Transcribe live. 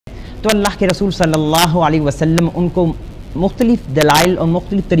तो अल्लाह के रसूल सल्लल्लाहु अलैहि वसल्लम उनको मुख्तलिफ दलाइल और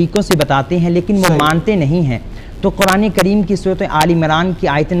मुख्तलिफ तरीक़ों से बताते हैं, लेकिन वो मानते नहीं हैं। तो कुरान करीम की सूरत आल इमरान की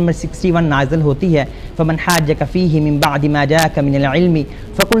आयत नंबर 61 नाज़िल होती है, फ़मन हाज्जक फ़ीहि मिन बअदि मा जाअक मिनल इल्मि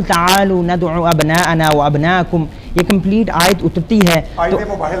फ़कुल तआलू नदउ अबनाअना व अबनाअकुम। ये कंप्लीट आयत उतरती है, आयत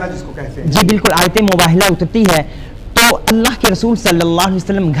मुबाहिला जिसको कहते हैं। जी बिल्कुल, आयत मुबाहिला उतरती है। तो अल्लाह के रसूल सल्लल्लाहु अलैहि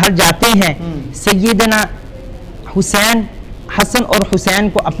वसल्लम घर जाते हैं, सैयदना हुसैन, हसन और हुसैन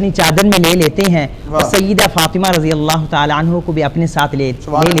को अपनी चादर में ले लेते हैं और सैयदा फातिमा रज़ी अल्लाह ताला अन्हु को भी अपने साथ ले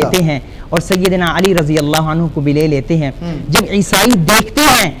लेते हैं और सैयदना अली रज़ी अल्लाह अन्हु को भी ले लेते हैं। जब ईसाई देखते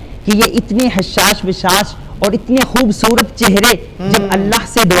हैं कि ये इतने हशाश विशाश और इतने खूबसूरत चेहरे जब अल्लाह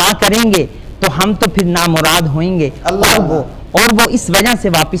से दुआ करेंगे तो हम तो फिर नामुराद होंगे, और वो इस वजह से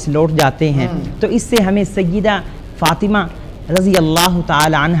वापस लौट जाते हैं। तो इससे हमें सैयदा फातिमा रज़ी अल्लाह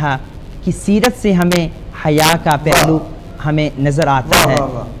ताला अन्हा की सीरत से हमें हया का पहलू हमें नज़र आता है।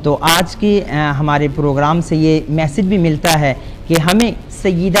 तो आज के हमारे प्रोग्राम से ये मैसेज भी मिलता है कि हमें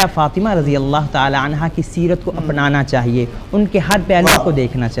सैयदा फातिमा रज़ी अल्लाह ताला अन्हा की सीरत को अपनाना चाहिए, उनके हर पहलू को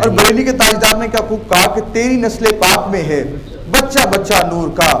देखना चाहिए। और बरेली के ताजदार ने क्या खूब कहा कि तेरी नस्ल पाक में है बच्चा बच्चा नूर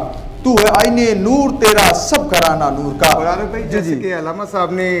का, तू है आईने नूर तेरा सब घराना नूर का। भाई जैसे कि अल्लामा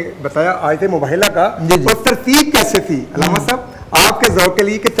साहब ने बताया आयत मुबाहिला का, तो तरतीब कैसे थी अल्लामा साहब आपके ज़ौक़ के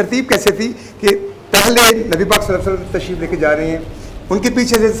लिए कि तरतीब कैसे थी कि पहले नबी पाक सल्लल्लाहु अलैहि वसल्लम तशरीफ लेके जा रहे हैं, उनके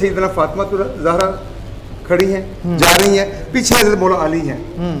पीछे से सैयदना फातिमा ज़हरा खड़ी हैं, जा रही हैं, पीछे हज़रत मौला अली हैं,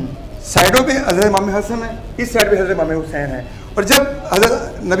 साइडों पे हज़रत इमाम हसन है, इस साइड पे हज़रत इमाम हुसैन है। और जब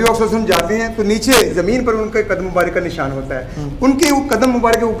हज़रत नबी पाक सल्लल्लाहु अलैहि वसल्लम जाते हैं तो नीचे ज़मीन पर उनके कदम मुबारक का निशान होता है, उनके कदम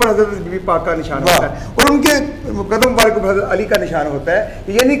मुबारक के ऊपर हज़रत बीबी पाक का निशान होता है और उनके कदम मुबारक पर हज़रत अली का निशान होता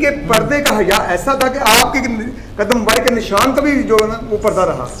है। यानी कि पर्दे का हया ऐसा था कि आपके कदम मुबारक के निशान का भी जो है ना वो पर्दा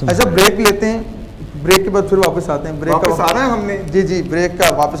रहा। ऐसा ब्रेक लेते हैं, ब्रेक के बाद फिर वापस आते हैं। ब्रेक वापस आ रहे हैं हमने, जी जी ब्रेक का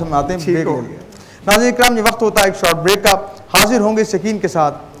वापस हम आते हैं। ब्रेक हो गया। नाज़रीन इकराम, ये वक्त होता है एक शॉर्ट ब्रेक का। हाजिर होंगे इस यकीन के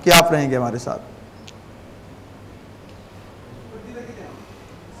साथ कि आप रहेंगे हमारे साथ।